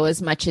not know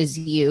as much as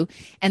you,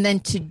 and then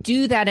to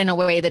do that in a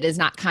way that is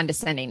not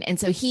condescending. And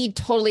so he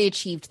totally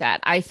achieved that.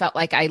 I felt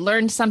like I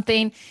learned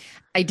something.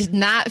 I did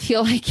not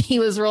feel like he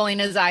was rolling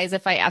his eyes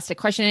if I asked a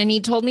question. And he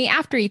told me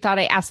after he thought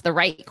I asked the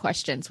right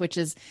questions, which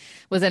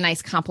was a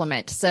nice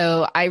compliment.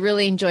 So I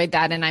really enjoyed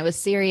that. And I was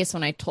serious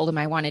when I told him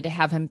I wanted to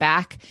have him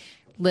back.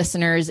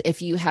 Listeners,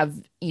 if you have,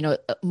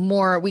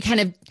 more, we kind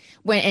of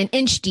went an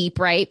inch deep,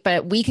 right?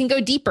 But we can go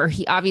deeper.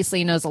 He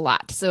obviously knows a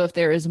lot. So if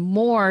there is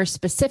more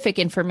specific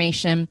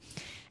information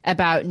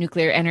about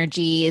nuclear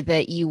energy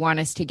that you want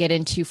us to get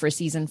into for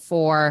season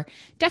 4,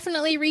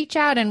 definitely reach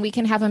out and we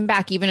can have him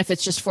back, even if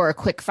it's just for a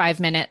quick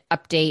 5-minute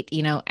update,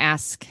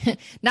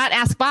 not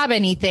ask Bob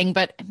anything,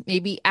 but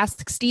maybe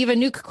ask Steve a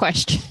nuke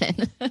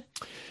question.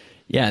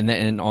 Yeah,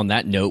 and on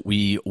that note,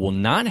 we will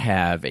not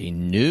have a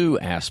new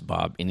Ask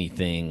Bob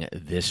Anything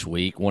this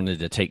week. Wanted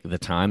to take the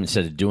time,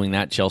 instead of doing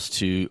that, Chelsea,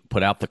 to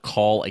put out the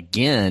call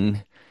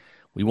again.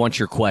 We want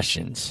your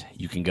questions.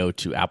 You can go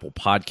to Apple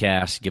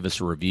Podcasts, give us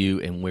a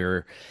review, and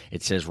where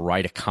it says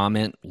write a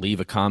comment, leave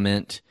a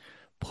comment,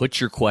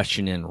 put your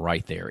question in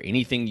right there.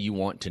 Anything you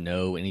want to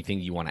know, anything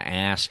you want to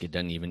ask, it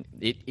doesn't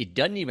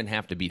even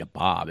have to be to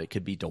Bob. It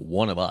could be to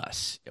one of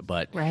us.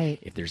 But right.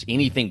 If there's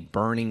anything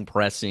burning,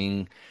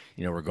 pressing,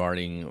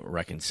 regarding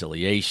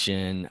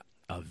reconciliation,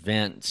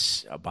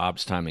 events,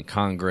 Bob's time in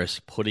Congress,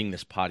 putting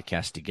this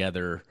podcast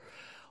together,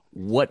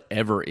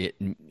 whether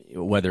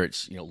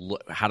it's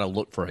how to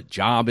look for a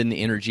job in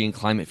the energy and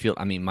climate field.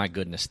 I mean, my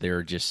goodness, there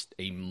are just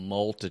a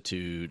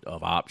multitude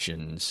of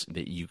options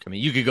that you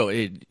could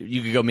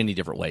go many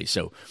different ways.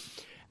 So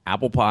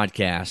Apple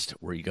Podcast,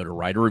 where you go to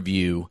write a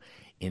review,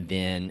 and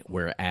then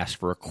where ask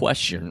for a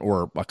question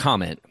or a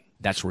comment,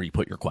 that's where you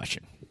put your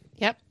question.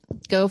 Yep.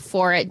 Go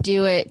for it.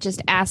 Do it.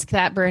 Just ask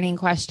that burning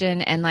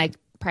question. And like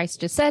Price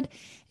just said,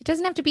 it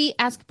doesn't have to be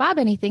ask Bob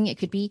anything. It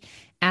could be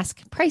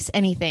ask Price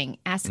anything,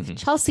 ask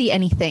Chelsea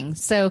anything.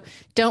 So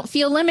don't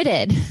feel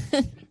limited.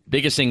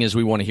 Biggest thing is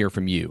we want to hear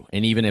from you.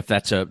 And even if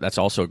that's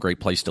also a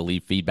great place to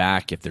leave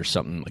feedback. If there's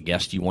a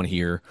guest you want to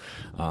hear,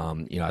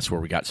 that's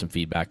where we got some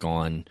feedback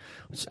on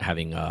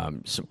having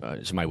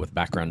somebody with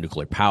background in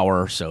nuclear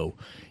power. So,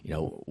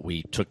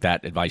 we took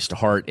that advice to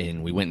heart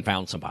and we went and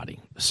found somebody.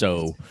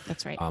 So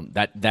that's right.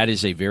 That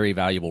is a very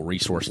valuable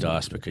resource to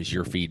us, because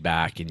your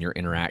feedback and your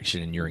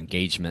interaction and your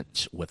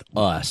engagement with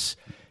us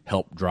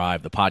help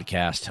drive the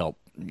podcast, help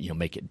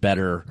make it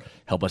better,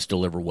 help us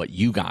deliver what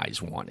you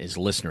guys want as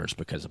listeners,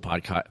 because the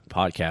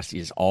podcast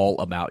is all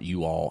about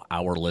you all,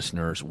 our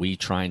listeners. We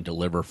try and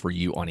deliver for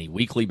you on a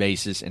weekly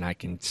basis, and I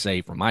can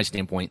say from my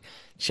standpoint,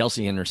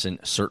 Chelsea Henderson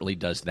certainly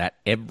does that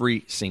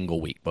every single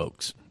week,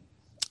 folks.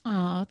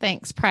 Oh,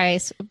 thanks,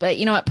 Price. But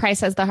you know what?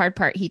 Price has the hard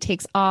part. He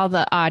takes all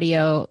the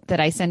audio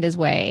that I send his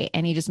way,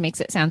 and he just makes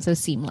it sound so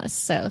seamless.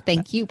 So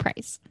thank you,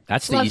 Price.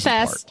 That's the easy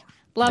part.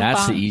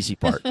 That's the easy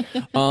part.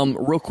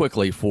 Real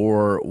quickly,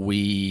 before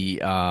we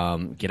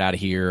get out of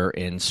here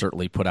and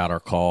certainly put out our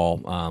call,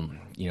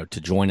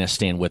 to join us,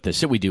 stand with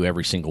us, that we do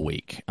every single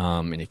week.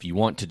 And if you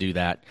want to do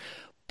that,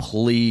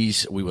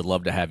 please, we would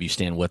love to have you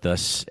stand with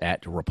us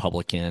at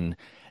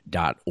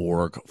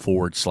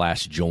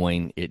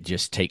republican.org/join. It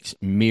just takes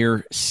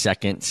mere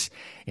seconds,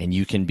 and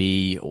you can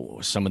be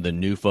some of the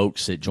new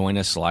folks that join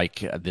us.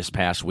 Like this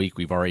past week,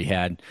 we've already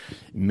had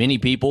many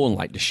people, and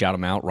like to shout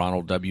them out: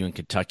 Ronald W. in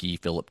Kentucky,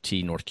 Philip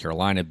T. North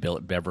Carolina,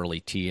 Beverly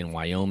T. in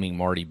Wyoming,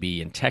 Marty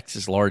B. in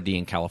Texas, Laura D.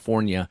 in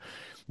California.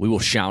 We will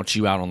shout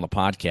you out on the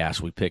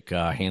podcast. We pick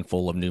a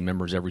handful of new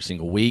members every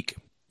single week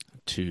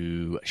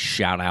to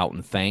shout out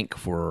and thank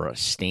for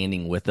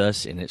standing with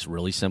us. And it's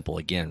really simple.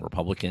 Again,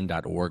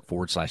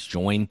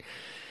 republican.org/join.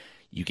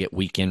 You get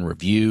weekend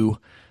review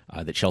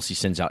that Chelsea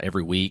sends out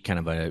every week, kind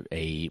of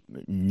a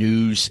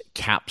news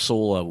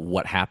capsule of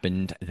what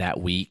happened that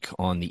week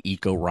on the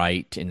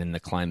eco-right and in the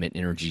climate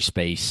energy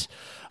space.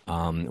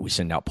 We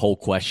send out poll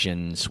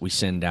questions. We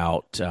send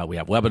out, we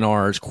have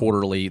webinars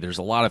quarterly. There's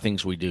a lot of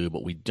things we do,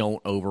 but we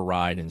don't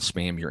override and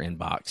spam your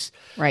inbox.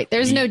 Right.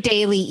 There's no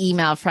daily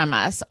email from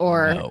us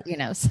or,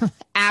 some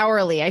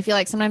hourly. I feel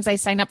like sometimes I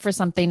sign up for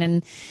something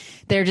and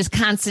they're just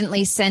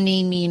constantly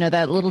sending me,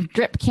 that little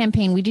drip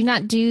campaign. We do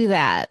not do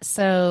that.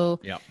 So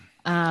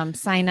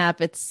sign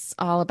up. It's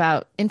all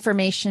about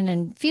information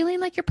and feeling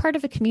like you're part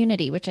of a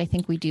community, which I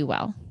think we do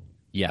well.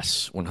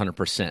 Yes,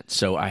 100%.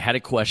 So I had a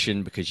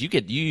question because you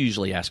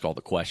usually ask all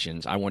the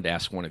questions. I wanted to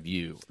ask one of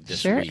you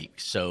this week.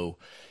 So,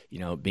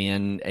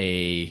 being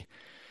a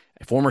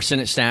former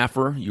Senate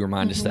staffer, you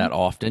remind us that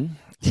often.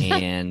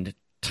 And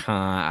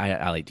time,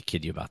 I like to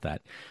kid you about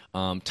that.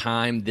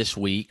 Time this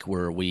week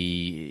where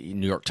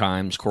New York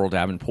Times, Coral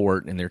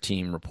Davenport and their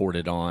team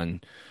reported on,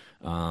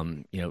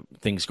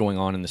 things going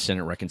on in the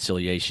Senate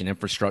reconciliation,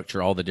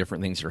 infrastructure, all the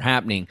different things that are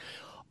happening.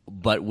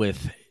 But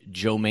with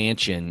Joe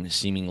Manchin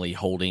seemingly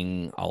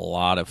holding a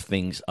lot of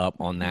things up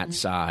on that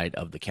side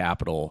of the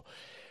Capitol,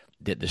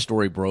 that the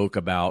story broke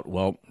about,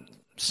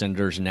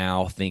 senators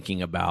now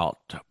thinking about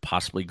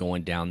possibly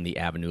going down the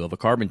avenue of a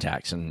carbon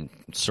tax. And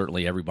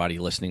certainly everybody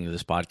listening to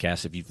this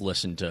podcast, if you've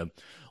listened to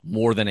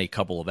more than a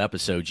couple of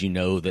episodes, you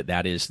know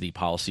that is the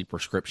policy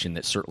prescription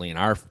that's certainly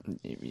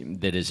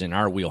that is in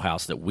our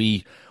wheelhouse that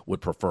we would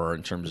prefer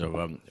in terms of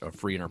a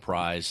free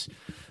enterprise,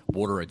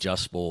 border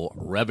adjustable,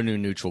 revenue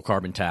neutral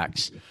carbon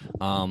tax.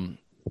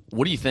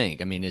 What do you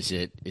think? I mean, is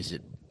it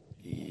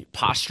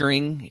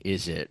posturing?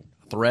 Is it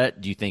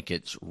threat? Do you think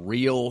it's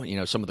real?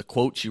 Some of the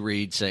quotes you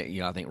read say,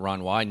 I think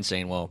Ron Wyden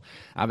saying, well,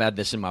 I've had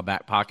this in my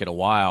back pocket a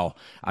while.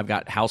 I've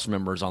got House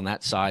members on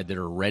that side that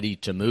are ready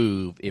to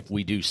move if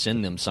we do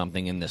send them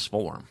something in this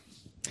form.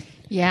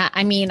 Yeah.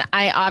 I mean,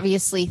 I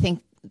obviously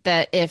think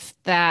that if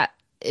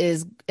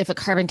a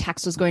carbon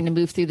tax was going to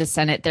move through the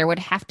Senate, there would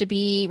have to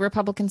be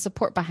Republican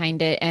support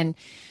behind it. And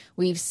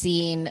we've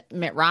seen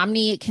Mitt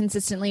Romney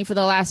consistently for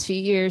the last few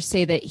years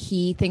say that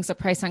he thinks a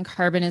price on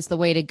carbon is the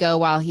way to go.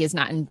 While he has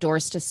not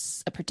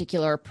endorsed a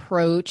particular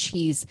approach,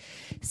 he's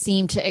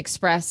seemed to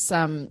express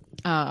some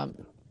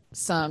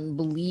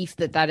belief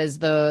that is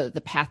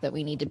the path that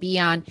we need to be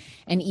on.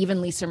 And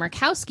even Lisa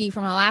Murkowski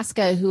from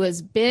Alaska, who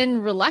has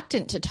been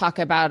reluctant to talk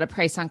about a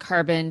price on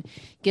carbon,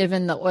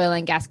 given the oil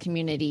and gas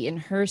community in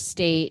her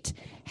state,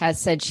 has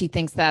said she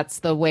thinks that's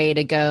the way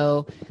to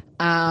go.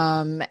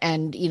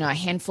 And, a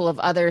handful of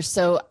others.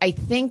 So I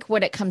think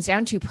what it comes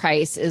down to,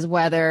 Price, is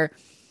whether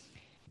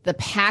the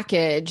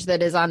package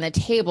that is on the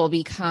table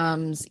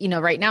becomes,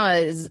 right now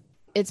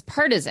it's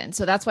partisan.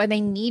 So that's why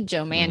they need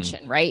Joe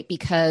Manchin, right?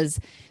 Because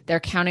they're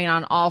counting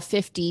on all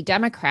 50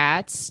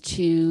 Democrats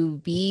to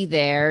be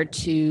there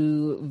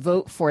to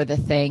vote for the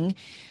thing.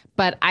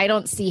 But I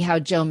don't see how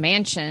Joe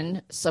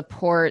Manchin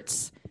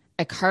supports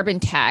a carbon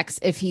tax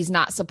if he's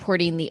not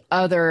supporting the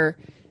other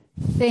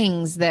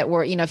things that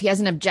were, if he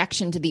has an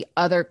objection to the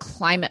other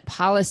climate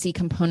policy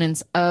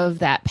components of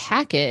that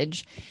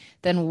package,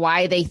 then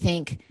why they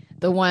think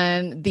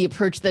the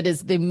approach that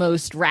is the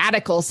most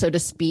radical, so to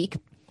speak,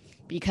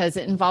 because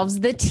it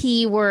involves the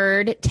T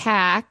word,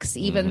 tax,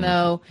 even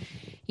though,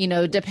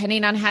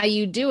 depending on how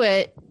you do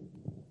it,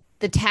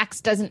 the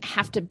tax doesn't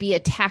have to be a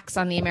tax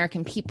on the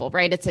American people,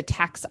 right? It's a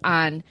tax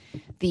on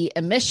the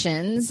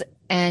emissions.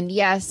 And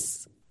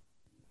yes,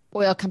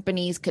 oil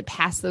companies could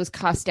pass those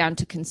costs down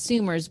to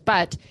consumers,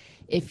 but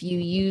if you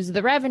use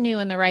the revenue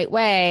in the right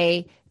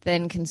way,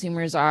 then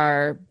consumers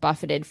are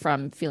buffeted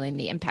from feeling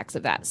the impacts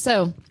of that.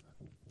 So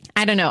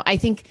I don't know. I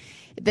think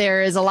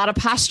there is a lot of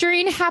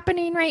posturing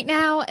happening right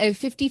now. A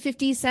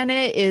 50-50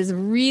 Senate is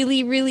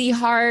really, really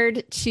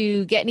hard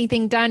to get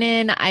anything done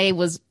in. I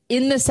was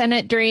in the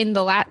Senate during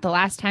the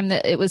last time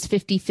that it was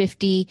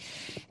 50-50.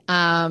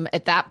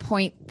 At that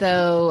point,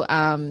 though,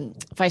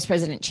 Vice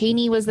President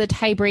Cheney was the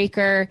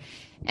tiebreaker.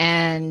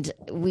 And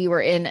we were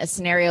in a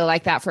scenario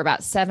like that for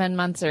about 7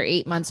 months or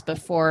 8 months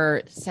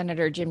before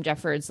Senator Jim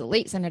Jeffords, the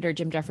late Senator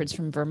Jim Jeffords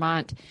from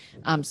Vermont,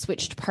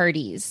 switched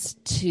parties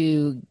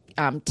to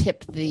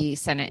tip the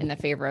Senate in the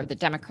favor of the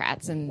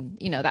Democrats. And,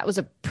 that was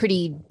a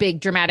pretty big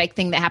dramatic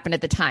thing that happened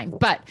at the time.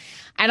 But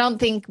I don't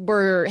think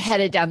we're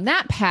headed down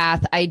that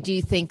path. I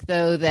do think,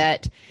 though,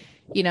 that,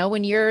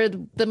 when you're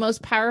the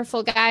most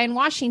powerful guy in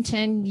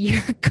Washington,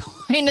 you're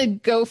going to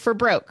go for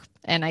broke.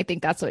 And I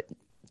think that's what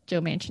Joe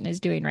Manchin is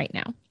doing right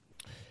now.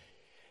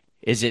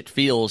 It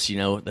feels,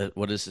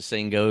 what does the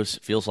saying goes?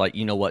 It feels like,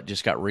 what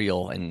just got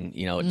real. And,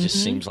 it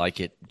just seems like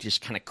it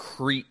just kind of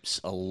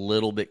creeps a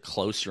little bit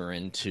closer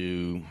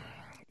into,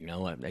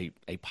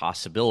 a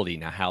possibility.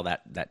 Now, how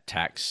that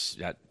tax,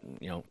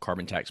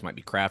 carbon tax might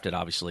be crafted,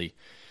 obviously,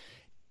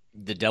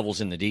 the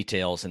devil's in the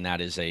details, and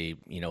that is a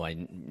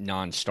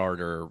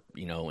non-starter,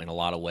 in a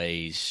lot of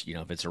ways,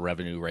 if it's a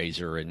revenue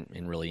raiser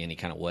in really any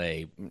kind of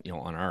way,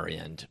 on our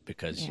end,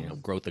 because,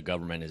 growth of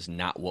government is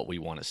not what we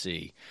want to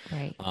see.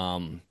 Right.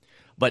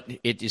 But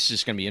it's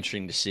just going to be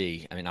interesting to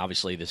see. I mean,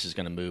 obviously, this is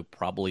going to move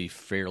probably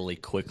fairly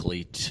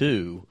quickly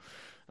too.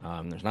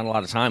 There's not a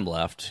lot of time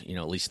left,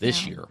 at least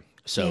this year.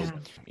 So,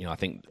 I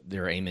think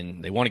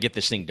they want to get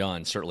this thing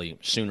done certainly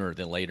sooner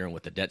than later. And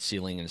with the debt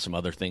ceiling and some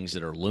other things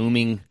that are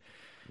looming,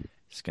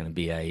 it's going to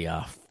be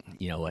a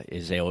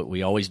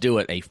we always do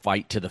it, a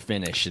fight to the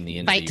finish in the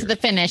end of the year. Fight to the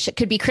finish. It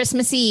could be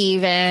Christmas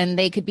Eve and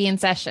they could be in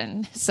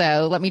session.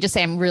 So let me just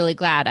say I'm really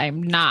glad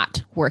I'm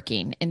not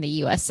working in the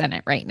U.S.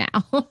 Senate right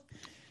now.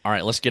 All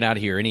right, let's get out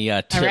of here. Any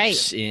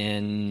tips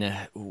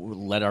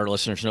let our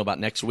listeners know about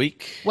next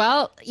week?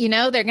 Well,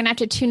 they're going to have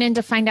to tune in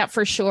to find out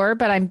for sure,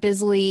 but I'm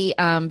busily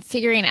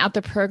figuring out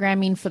the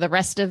programming for the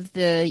rest of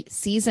the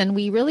season.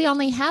 We really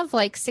only have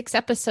like 6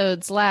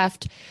 episodes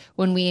left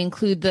when we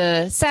include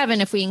the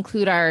 7, if we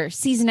include our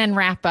season end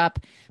wrap up.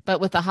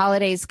 But with the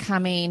holidays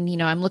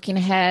coming, I'm looking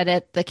ahead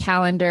at the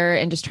calendar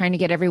and just trying to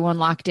get everyone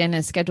locked in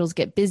as schedules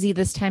get busy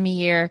this time of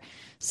year.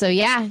 So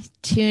yeah,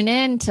 tune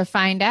in to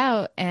find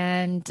out,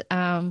 and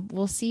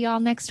we'll see you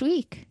all next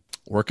week.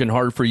 Working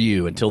hard for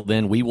you. Until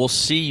then, we will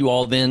see you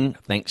all then.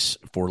 Thanks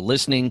for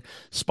listening.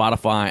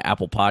 Spotify,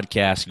 Apple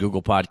Podcasts,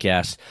 Google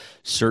Podcasts.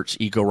 Search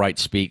Eco Right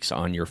Speaks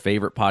on your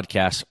favorite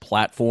podcast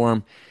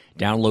platform.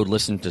 Download,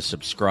 listen to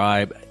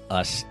subscribe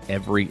us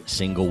every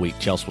single week.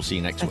 Chelsea, we'll see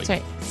you next week.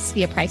 That's right.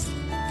 See you, Price.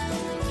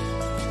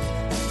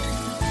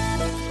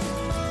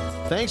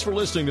 Thanks for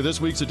listening to this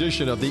week's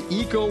edition of the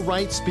Eco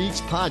Right Speaks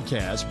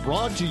podcast,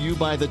 brought to you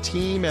by the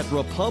team at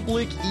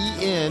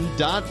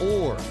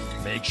republicen.org.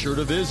 Make sure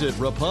to visit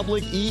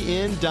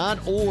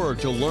republicen.org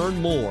to learn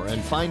more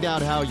and find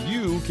out how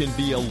you can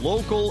be a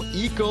local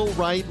Eco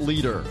Right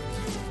leader.